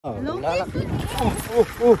ढुङ्गातिर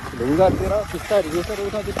बिस्तारै बिस्तारै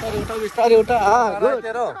उठा बिस्तारै उठा बिस्तारै उठा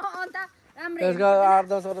त्यसको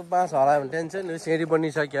 8-10 बाँस हरायो भने टेन्सन सिँढी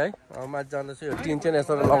बनिसक्यो है माथि जाँदैछु यो टिन चाहिँ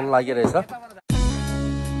यसो लाउनु लागिरहेछ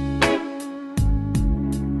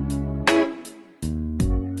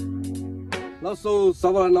ल सो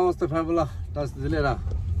सबैलाई नमस्ते फ्यामिली लिएर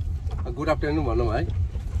गुड आफ्टरनुन भनौँ है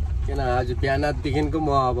किन आज बिहानदेखिको म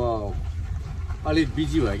अब अलिक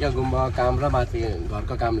बिजी भयो क्या गुम्बा काम र माथि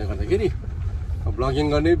घरको कामले गर्दाखेरि ब्लगिङ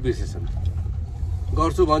गर्ने बिर्सेछु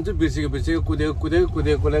गर्छु भन्छु बिर्सेको कुदेको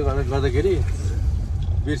गर्दाखेरि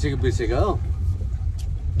बिर्सेको हो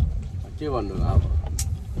के भन्नु अब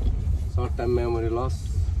सर्ट टाइम मेमोरी लस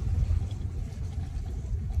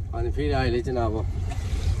अनि फेरि अहिले चाहिँ अब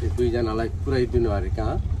त्यो दुईजनालाई पुऱ्याइदिनु अरे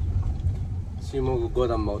कहाँ सिमोको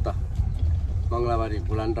गोदाममा उता मङ्गलाबारी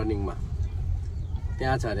भुलान टर्निङमा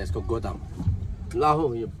त्यहाँ छ अरे यसको गोदाम ल हो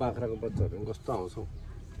यो बाख्राको बच्चाहरू कस्तो आउँछ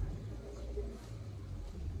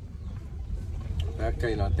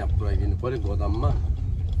ट्याक्कै ल त्यहाँ पुऱ्याइदिनु पऱ्यो गोदाममा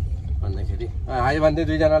भन्दाखेरि हाई भन्दै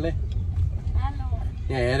दुईजनाले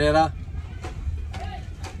यहाँ हेरेर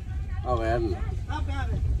अब हेर्नु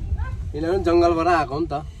यिनीहरू पनि जङ्गलबाट आएको हो नि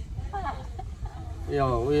त यो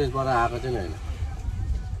उयसबाट आएको चाहिँ होइन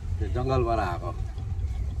यो जङ्गलबाट आएको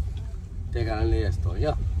त्यही कारणले यस्तो हो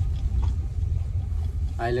क्या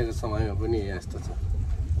अहिलेको समयमा पनि यस्तो छ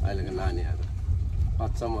अहिलेको नानीहरू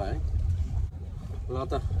अचम्म है ल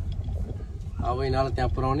त अब यिनीहरूलाई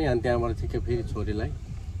त्यहाँ पुऱ्याउने अनि त्यहाँबाट ठिकै फेरि छोरीलाई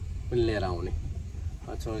पनि लिएर आउने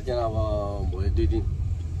छोरी चाहिँ अब भोलि 2 दिन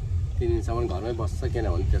 3 दिनसम्म घरमै बस्छ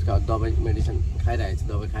किनभने त्यसको दबाई मेडिसिन खाइरहेको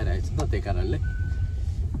छ त त्यही कारणले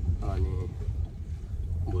अनि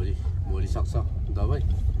भोलि सक्छ दबाई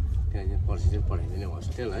त्यहाँ पर्सि चाहिँ पठाइदिने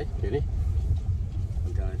होस्टेल है फेरि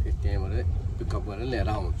अनि त्यहाँबाट फेरि त्यहाँबाट पिकअप गरेर लिएर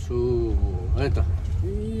आउँछु है त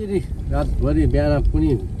फेरि रातभरि बिहान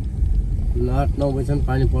पनि 8-9 बजीसम्म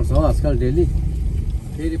पानी पर्छ हो आजकल डेली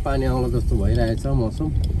फेरि पानी आउला जस्तो भइरहेछ मौसम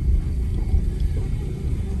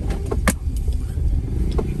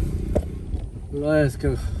ल यसको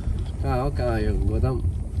कहाँ यो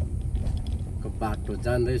गोदामको बाटो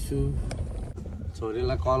जान्दैछु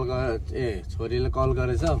छोरीलाई कल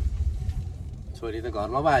गरेछ छोरी त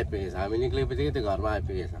घरमा पो आइपुगेछ हामी निक्लेपछि त्यो घरमा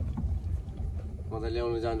आइपुगेछ म त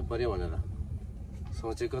ल्याउनु जानु पर्यो भनेर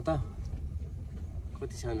सोचेको त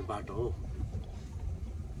कति सानो बाटो हो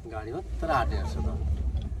गाडी मात्र आँटे हेर्छ त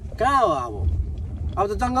कहाँ हो अब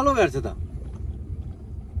त जङ्गलमा भेट्छ त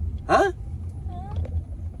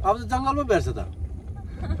अब त जङ्गलमा भेट्छ त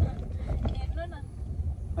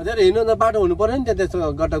धेरै हिँड्नु त बाटो हुनु पर्यो नि त्यस्तो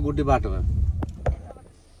गड्डागुड्डी बाटो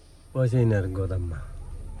पैसा यिनीहरू गोदाममा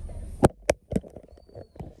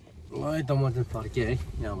है त म चाहिँ फर्केँ है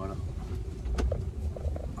यहाँबाट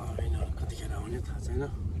यिनीहरू कतिखेर आउने थाहा छैन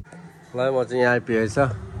ल म चाहिँ यहाँ आइपुगेछ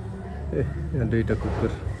यहाँ 2टा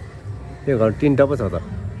कुकुर यो घर 3टा पो छ त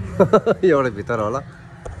एउटा भित्र होला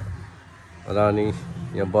र अनि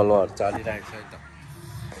यहाँ बलुवाहरू चलिरहेको छ है त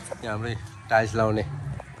यहाँ हाम्रै टाइल्स लाउने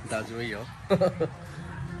दाजुभाइ हो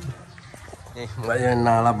मैले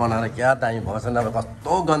नाला बनाएर क्या दामी भएछ नभए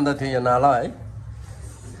कस्तो गन्ध थियो यो नाला है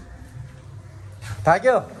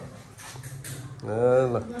थाक्यो ल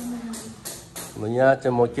यहाँ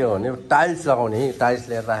चाहिँ म के हो भने टाइल्स लगाउने टाइल्स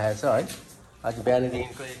लिएर राखेको छ है आज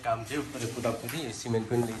बिहानदेखिको एक काम थियो कुदाकुदी सिमेन्ट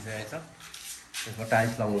पनि लिइसकेको छ त्यसमा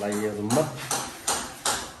टाइल्स लगाउनु लागि यो रुममा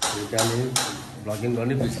बिहान ब्लगिङ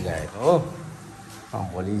गर्ने बिर्सिन आएको हो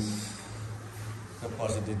भोलि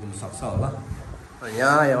पर्सि 2 दिन सक्छ होला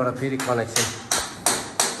यहाँ एउटा फेरि कनेक्सन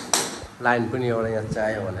लाइन पनि एउटा यहाँ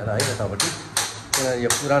चाहियो भनेर है यतापट्टि किनभने यो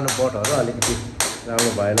पुरानो बोर्डहरू अलिकति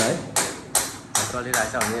राम्रो भएन है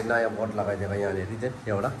चलिरहेछ भने नयाँ बोर्ड लगाइदिएको यहाँनिर चाहिँ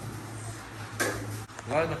एउटा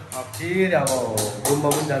अब फेरि अब गुम्बा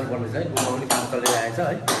पनि जानुपर्ने छ है गुम्बा पनि काम चलिरहेछ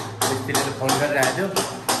है मिस्त्रीले फोन गरिरहेको थियो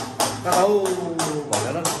कता हौ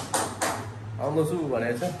भनेर आउँदैछु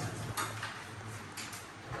भनेको छ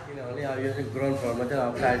किनभने अब यो चाहिँ ग्राउन्ड फ्लोरमा चाहिँ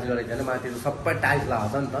अब टाइल्स गरेको छैन माथि सबै टाइल्स लगाएको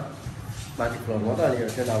छ नि त माथि फ्लोरमा त अनि यो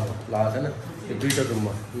चाहिँ अब लगाएको छैन यो 2टा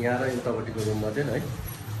रुममा यहाँ र उतापट्टिको रुममा चाहिँ है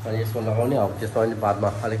अनि यसको लगाउने अब त्यसमा पनि बादमा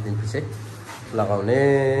अलिक दिन पछि लगाउने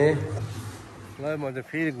ल म चाहिँ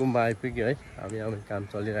फेरि गुम्बा आइपुग्यो है अब यहाँ काम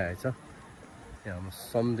चलिरहेछ यहाँ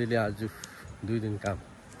सम्धिले आज 2 दिन काम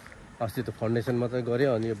अस्ति त फाउन्डेसन मात्रै गऱ्यो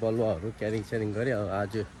अनि यो बलुवाहरू क्यारिङ गऱ्यो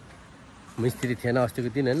आज मिस्त्री थिएन अस्तिको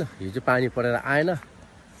दिन होइन हिजो पानी परेर आएन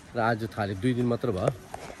र आज थाले 2 दिन मात्र भयो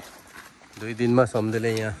 2 दिनमा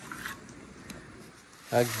सम्धिले यहाँ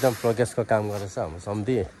एकदम प्रोग्रेसको काम गरेछ हाम्रो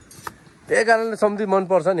सम्धि त्यही कारणले सम्धि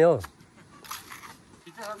मनपर्छ नि हो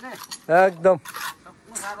एकदम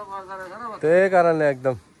त्यही कारणले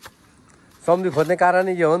एकदम सम्धि खोज्ने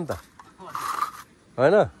कारणै यो हो नि त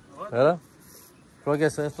होइन हेर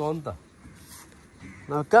प्रोग्रेस यस्तो हो नि त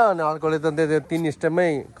कहाँ भने अर्कोले त त्यो 3 स्टेपमै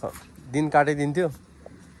दिन काटिदिन्थ्यो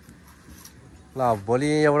ल भोलि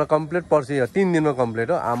एउटा कम्प्लिट पर्सि 3 दिनमा कम्प्लिट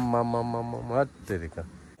हो आम्मा तेरिका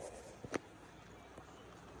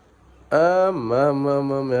आम्मा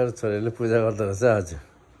मेरो छोरीले पूजा गर्दो रहेछ आज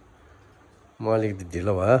म अलिकति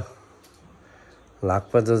ढिलो भयो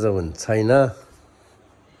लाग्पा जो हुन्छ छैन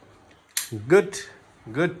गुड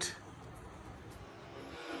गुड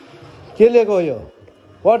के लिएको यो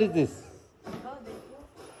what is this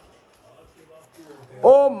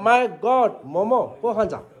oh my God momo को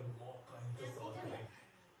खान्छ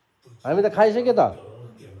हामी त खाइसक्यो त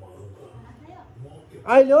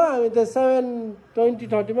अहिले हो हामी त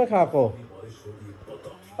 7:20-30 मा खाएको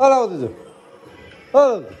ल दाजु ओ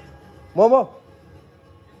मोमो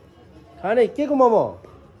खाने के को मोमो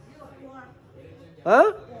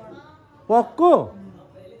पकको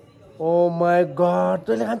ओ माई गड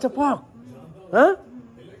तैँले खान्छ पक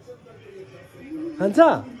खान्छ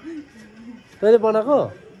तैँले बनाएको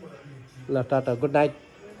ल टाटा गुड नाइट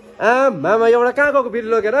मामा एउटा कहाँ गएको फेरि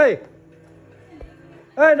लगेर है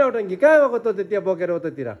ए नौटङ्की कहाँ गएको त त्यहाँ बोकेर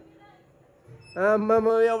उतातिर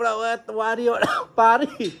आमामा एउटा वारी एउटा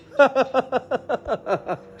पारी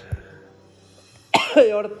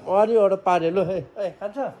एउटा वारी एउटा पारे लु है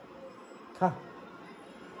खान्छ खा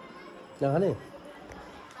नखाने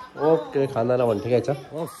ओके खाँदैन भने ठिकै छ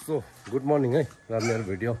सो गुड मर्निङ है र मेरो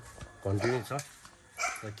भिडियो कन्टिन्यू छ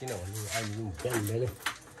र किनभने अहिले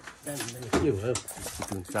बिहान के भयो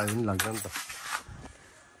 4 दिन लाग्छ नि त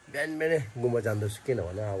बिहान गुम्बा जाँदैछु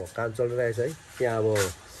किनभने अब काम चलिरहेछ है त्यहाँ अब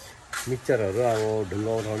मिक्सचरहरू अब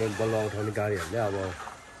ढुङ्गा उठाउने बल्ल उठाउने गाडीहरूले अब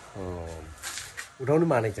उठाउनु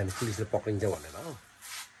मानेको छैन पुलिसले पक्रिन्छ भनेर हो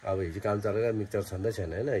अब हिजो काम चलेर मिक्सचर छँदै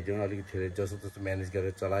छैन होइन हिजो अलिकति धेरै जस्तो तस्तो म्यानेज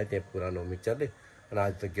गरेर चलाएँ त्यहाँ पुरानो मिक्सचरले र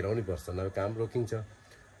आज त गिराउनै पर्छ नभए काम रोकिन्छ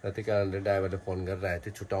र त्यही कारणले ड्राइभरले फोन गरेर आएको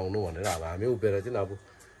थियो छुट्याउनु भनेर अब हामी उभिएर चाहिँ अब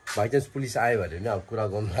बाइचान्स पुलिस आयो भने नि अब कुरा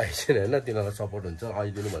गर्नु लागेको छैन होइन तिनीहरूलाई सपोर्ट हुन्छ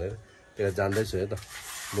आइदिनु भनेर त्यहाँ जान्दैछु है त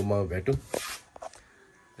गुम्बामा भेटौँ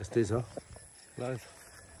यस्तै छ ल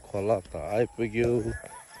खोला त आइपुग्यो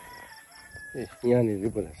ए यहाँनिर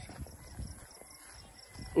पो रहेछ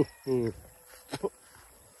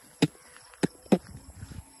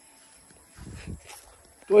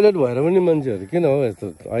टोइलेट भएर पनि मान्छेहरू किन हो यस्तो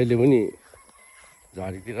अहिले पनि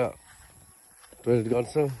झरीतिर टोइलेट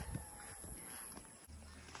गर्छ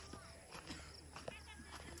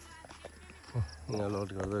यहाँ लोड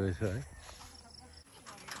गर्दो रहेछ है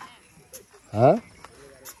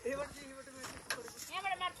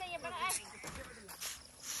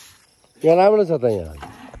यहाँ राम्रो छ त यहाँ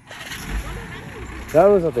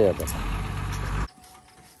राम्रो छ त यहाँ त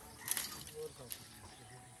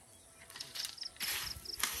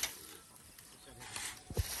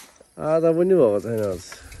आधा पनि भएको छैन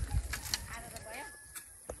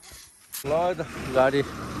ल त गाडी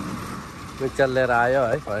मिक्सचर लिएर आयो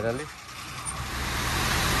है फाइनली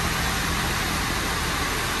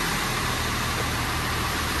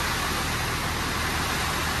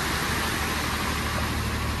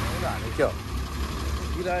क्या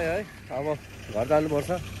गिरायो है अब घर जानुपर्छ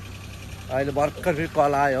अहिले भर्खर फेरि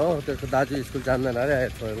कल आयो हो त्यसको दाजु स्कुल जान्दैन अरे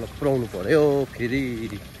छोरीलाई पुऱ्याउनु पऱ्यो फेरि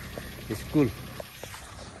स्कुल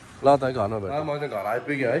ल त घरमा भेट म चाहिँ घर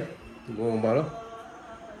आइपुगेँ है गाउँबाट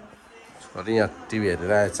छोरी यहाँ टिभी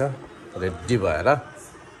हेरेर आएछ रेडी भएर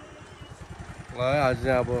ल आज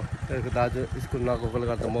चाहिँ अब त्यसको दाजु स्कुल नगएकोले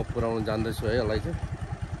गर्दा म पुऱ्याउनु जान्दैछु है यसलाई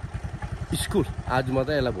चाहिँ स्कुल आज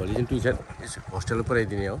मात्रै यसलाई भोलि चाहिँ ट्युसन होस्टेलमा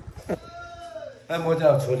पुऱ्याइदिने हो म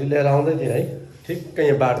चाहिँ अब छोरी लिएर आउँदै थिएँ है ठिक्कै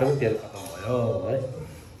यहाँ बाटोमा तेल खतम भयो है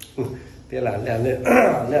तेल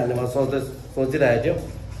हाल्ने म सोचिरहेको थियो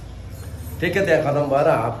ठिकै त्यहाँ खतम भएर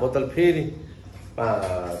हाफ बोतल फेरि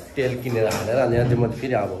तेल किनेर हालेर अनि यहाँ चाहिँ म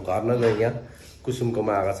फेरि अब घर नगएँ यहाँ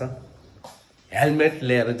कुसुमकोमा आएको छ हेलमेट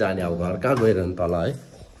लिएर जाने अब घर कहाँ गएर तल है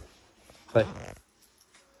खै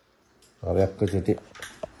अब एकैचोटि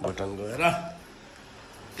बटन गएर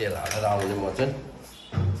तेल हालेर आउने म चाहिँ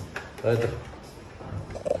है त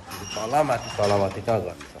तलमाथि कहाँ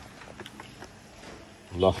गर्छ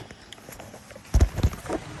ल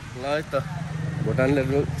है त भुटानले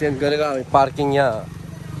चेन्ज गरेको हामी पार्किङ यहाँ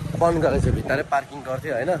बन्द गरेको छ भित्रै पार्किङ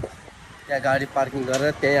गर्थ्यो होइन त्यहाँ गाडी पार्किङ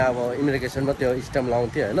गरेर त्यहाँ अब इमिग्रेसनमा त्यो स्ट्याम्प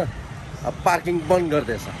लाउँथ्यो होइन अब पार्किङ बन्द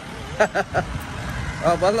गरिदिएछ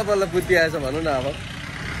अब बल्ल बल्ल बुद्धि आएछ भनौँ न अब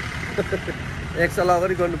 1 साल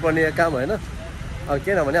अगाडि गर्नुपर्ने काम होइन अब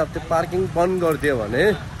किनभने अब त्यो पार्किङ बन्द गरिदियो भने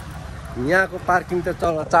यहाँको पार्किङ त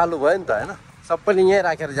चालु भयो नि त होइन सबैले यहीँ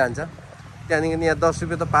राखेर जान्छ त्यहाँदेखि यहाँ 10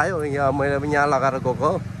 रुपियाँ त पायो यहाँ मैले पनि यहाँ लगाएर गएको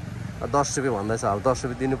हो 10 रुपियाँ भन्दैछ अब 10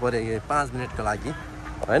 रुपियाँ दिनु पऱ्यो यो 5 मिनटको लागि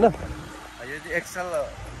होइन यदि एक्सल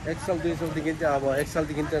 200 देखि चाहिँ अब एक्सल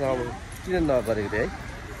देखि चाहिँ अब किन नगरेको थिएँ है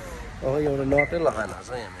अब एउटा नटै लगाएन छ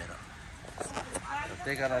यहाँ मेरो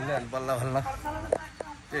त्यही कारणले अनि बल्ल बल्ल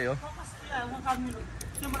त्यही हो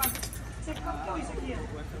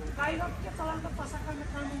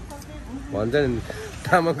भन्छ नि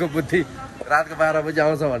तामाङको बुद्धि रातको 12 बजी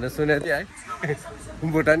आउँछ भनेर सुनेको थिएँ है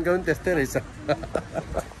भुटानको पनि त्यस्तै रहेछ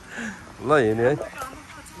ल हिँड्ने है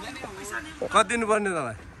कति दिनुपर्ने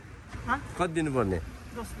तपाईँ कति दिनुपर्ने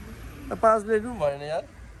 5 प्लेट पनि भएन यार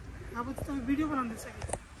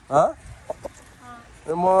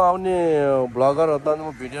म आउने भ्लगर हो त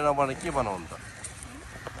म भिडियो नबनाएर के बनाउनु त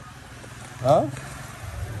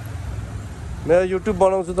मेरो युट्युब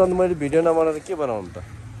बनाउँछु त मैले भिडियो नबनाएर के बनाउनु त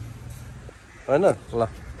होइन ल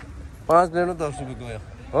 5 प्लेट 10 रुपियाँ गयो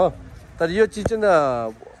हो तर यो चिज चाहिँ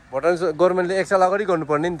भुटान गभर्मेन्टले एक्सल अगाडि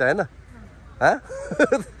गर्नुपर्ने नि त होइन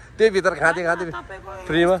त्यही भित्र खाँदै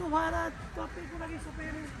फ्रीमा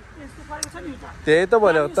त्यही त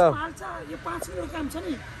भनेको त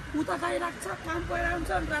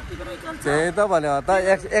त्यही त भनेको त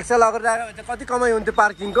एक्सल अगाडि राख्यो भने कति कमाइ हुन्थ्यो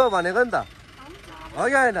पार्किङको भनेको नि त हो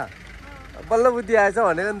कि होइन बल्ल बुद्धि आएछ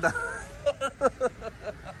भनेको नि त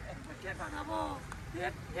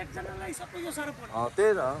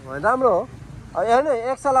त्यही त राम्रो हो हेर्नु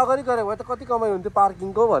एक्सल अगाडि गरेको भए त कति कमाइ हुन्थ्यो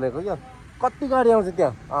पार्किङको भनेको क्या कति गाडी आउँछ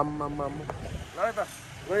त्यहाँ आम्मा ल त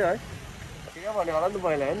गयो है ठिकै भन्यो होला नि त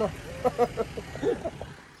पहिला होइन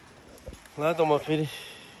ल त म फेरि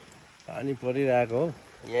पानी परिरहेको हो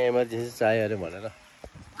यहाँ इमर्जेन्सी चाहियो अरे भनेर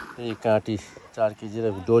त्यही काँटी 4 केजी र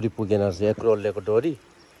डोरी पुगेन रहेछ 1 रोलको डोरी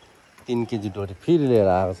 3 केजी डोरी फेरि लिएर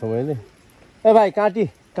आएको छु मैले ए भाइ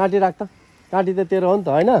काँटी राख त काँटी त तेरो हो नि त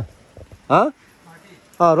होइन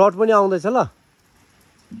रड पनि आउँदैछ ल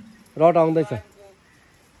रड आउँदैछ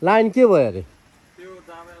लाइन के भयो अरे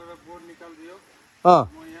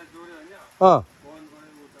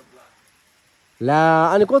ला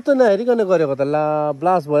अनि कस्तो नहेरिकन गरेको त ला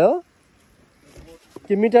ब्लास्ट भयो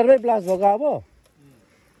कि मिटरमै ब्लास्ट भएको अब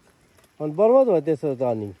अनि बर्बाद भयो त्यसो त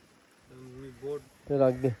अनि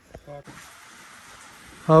राख्दे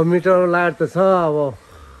अब मिटर लाइट त छ अब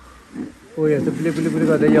उयो यस्तो पिलिपिली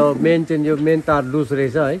गर्दै यो मेन तार लुज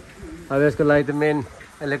रहेछ है अब यसको लागि त मेन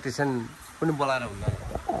इलेक्ट्रिसियन पनि बोलाएर हुँदैन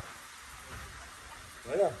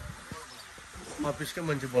होइन अफिसकै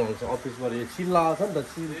मान्छे बोलाउँछ अफिसबाट यो सिल लगाएको छ नि त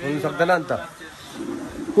सिल खोल्नु सक्दैन नि त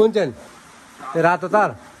कुन चाहिँ त्यो रातो तार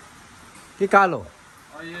कि कालो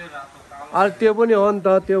अरू त्यो पनि हो नि त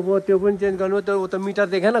त्यो पनि चेन्ज गर्नु त्यो उता मिटर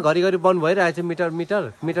देखेन घरिघरि बन्द भइरहेछ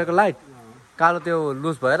मिटरको लाइट कालो त्यो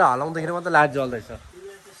लुज भएर हलाउँदाखेरि मात्रै लाइट जल्दैछ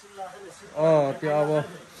त्यो अब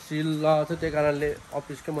सिल लगाएको छ त्यही कारणले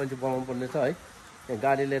अफिसकै मान्छे बोलाउनु पर्ने छ है यहाँ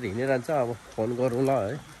गाडी लिएर हिँडिरहन्छ अब फोन गरौँ ल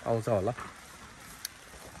है आउँछ होला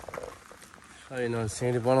छैन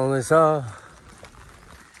सिँढी बनाउँदैछ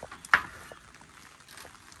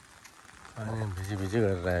अनि भिजी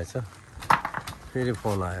गरिरहेछ फेरि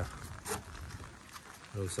फोन आयो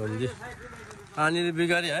सम्झि पानीले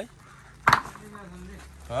बिगारी है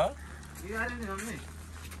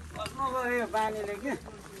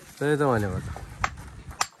त्यही त भनेको त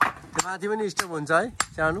त्यो माथि पनि स्टेप हुन्छ है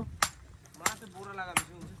सानो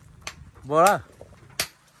बडा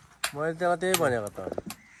मैले त्यहाँ त्यही भनेको त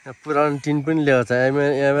पुरानो टिन पनि ल्याएको छ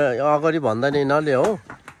अगाडि भन्दा नि नल्याऊ हो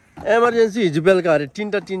एमर्जेन्सी हिजो बेलुका अरे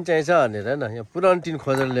 3टा टिन चाहिन्छ भनेर होइन यहाँ पुरानो टिन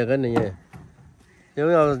खोजेर ल्याएको नि यहाँ त्यो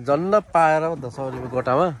पनि अब जन्न पाएर 10 रुपियाँ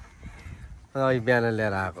गोटामा अहिले बिहान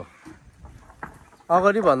ल्याएर आएको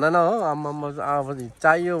अगाडि भन्दैन हो आम्मा अब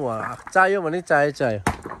चाहियो भने चाहियो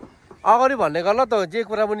अगाडि भन्ने गर ल त जे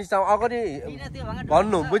कुरा पनि अगाडि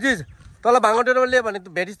भन्नु बुझिस् तँलाई भाङ्गो ल्यायो भने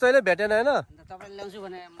भेटिस् तैँले भेटेन होइन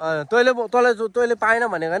तैँले पाएन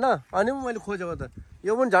भनेको होइन अनि मैले खोजेको त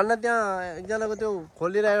यो पनि झन् त्यहाँ एकजनाको त्यो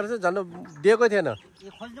खोलिरहेको रहेछ झन् दिएकै थिएन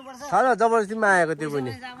छैन जबरजस्तीमा आएको त्यो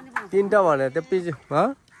पनि 3टा भनेर त्यो पछि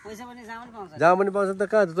जहाँ पनि पाउँछ त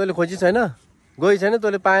कहाँ तैँले खोजी छैन गइ छैन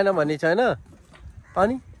तैँले पाएन भन्ने छैन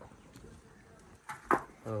अनि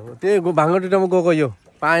त्यही भाङ्गो गएको यो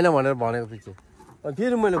पाएन भनेर भनेको पछि अनि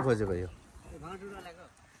फेरि मैले खोजेको यो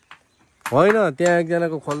होइन त्यहाँ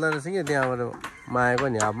एकजनाको खोल्दा रहेछ कि त्यहाँबाट मागेको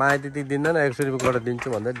नि अब मागे त्यति दिँदैन 100 रुपियाँ गोटा दिन्छु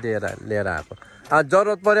भनेर लिएर आएको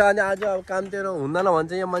जरुरत पऱ्यो अनि आज अब काम तेरो हुँदैन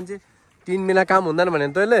भन्छ यहाँ मान्छे 3 महिना काम हुँदैन भने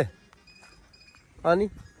तैँले अनि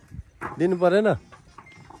दिनु परेन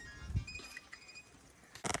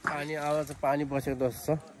पानी आवाज पानी बसेको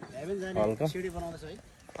जस्तो छ हल्का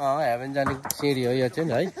हेभेन जाने सिँढी हो यो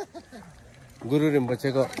चाहिँ है गुरु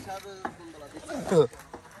रिम्पोछेको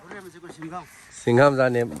सिङ्गाम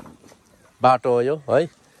जाने बाटो हो यो है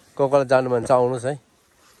कोही जानु मन छ आउनुहोस् है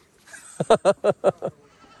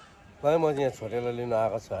ल म यहाँ छोडेर लिनु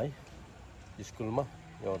आएको छु है स्कुलमा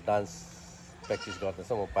यो डान्स प्र्याक्टिस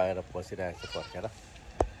गर्दैछ म पाएर बसिरहेको छु पर्खेर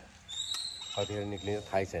कतिखेर निक्लिन्छ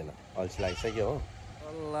थाहै छैन अल्छी लागिसक्यो हो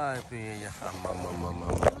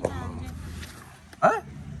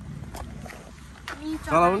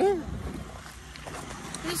चलाउने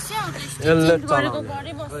यसले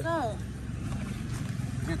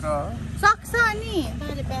सक्छ नि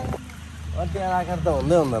त्यहाँ राखेर त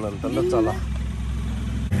हुँदै हुँदैन नि त ल चला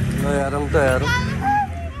ल हेरौँ त हेरौँ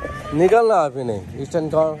निकाल न अभी नै स्ट्यान्ड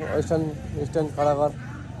खडा कर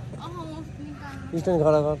स्ट्यान्ड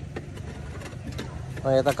खडा कर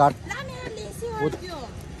यता काट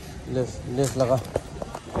लेस लगा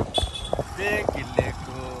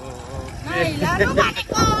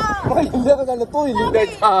हिँडेको जाने तँ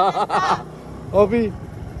हिँड्दैछ अभी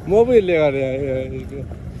म पो हिँडेको अरे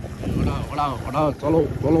चलो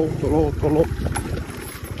चलो चलो चलो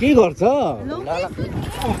के गर्छ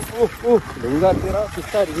ढुङ्गातिर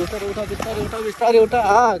बिस्तारी बिस्तारै उठा बिस्तारै उठा बिस्तारै उठा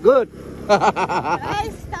गुड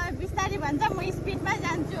बिस्तारै भन्छ म स्पिडमा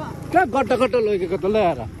जान्छु कहाँ गट्टा गट्टा लगेको त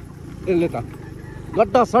ल्याएर यसले त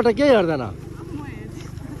गट्टा सट्टा केही हेर्दैन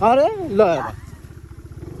अरे ल हेर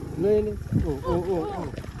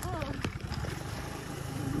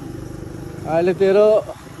अहिले तेरो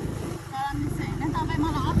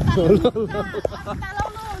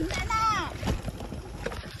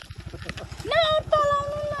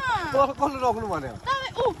कसले रोक्नु भन्यो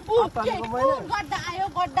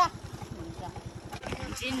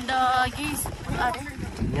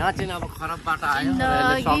यहाँ चाहिँ अब खराब बाटो आयो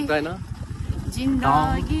सक्दैन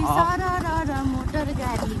जिन्दगी सरर मोटर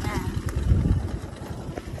गाडीमा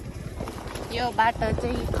यो बाटो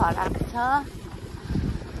चाहिँ खराब छ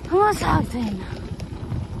म सक्दैन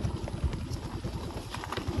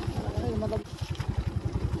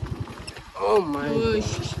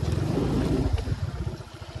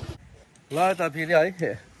ल त फेरि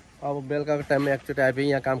है अब बेलुकाको टाइममा एकचोटि आइपुग्यो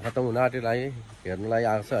यहाँ काम खत्तम हुन आँटेर है हेर्नुलाई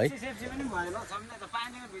आएको छ है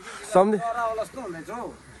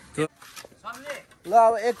ल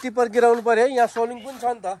अब एक टिपर गिराउनु पर्यो है यहाँ सोलिङ पनि छ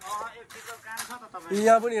नि त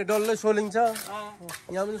यहाँ पनि डल्लै सोलिङ छ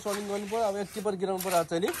यहाँ पनि सोलिङ गर्नु पर्यो अब एक टिपर गिराउनु पर्यो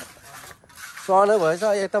चाहिँ नि सहनै भएछ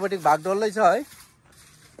यतापट्टि भाग डल्लै छ है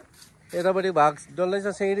यतापट्टि भाग डल्लै छ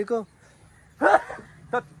सिँढीको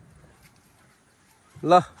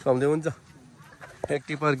ल सम्झे हुन्छ एक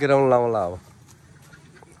टिपर गिराउनु लाउँला अब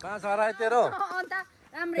 5 हरायो तेरो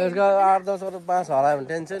त्यसको 8-10 5 हरायो भने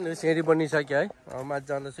टेन्सन सिँढी बनिसक्यो है अब माथि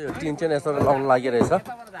जाँदैछु यो टिन चाहिँ यसो लाउनु लागिरहेछ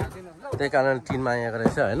त्यही कारण टिनमा आएको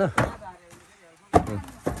रहेछ होइन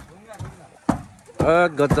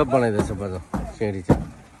गजब बनाइदिएछ बजा सिँढी चाहिँ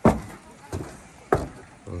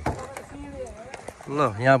ल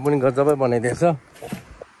यहाँ पनि गजबै बनाइदिएछ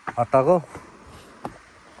हट्टाको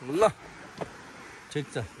ल ठिक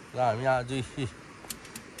छ ल हामी आज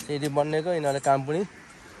सिँढी बन्नेको यिनीहरूले काम पनि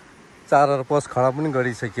 4 र पोस्ट खडा पनि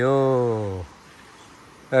गरिसक्यो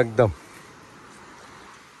एकदम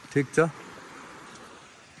ठिक छ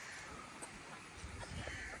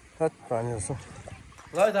पानी जस्तो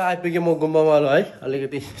ल त आइपुग्यो म गुम्बामा है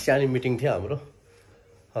अलिकति सानो मिटिङ थियो हाम्रो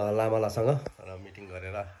लामालासँग र मिटिङ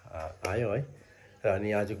गरेर आयो है र अनि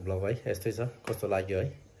आजको ब्लग है यस्तै छ कस्तो लाग्यो है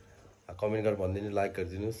कमेन्ट गरेर भनिदिनु लाइक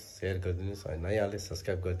गरिदिनुहोस् सेयर गरिदिनुहोस् होइन यहाँले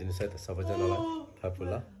सब्सक्राइब गरिदिनुहोस् है त सबैजनालाई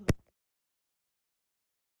ल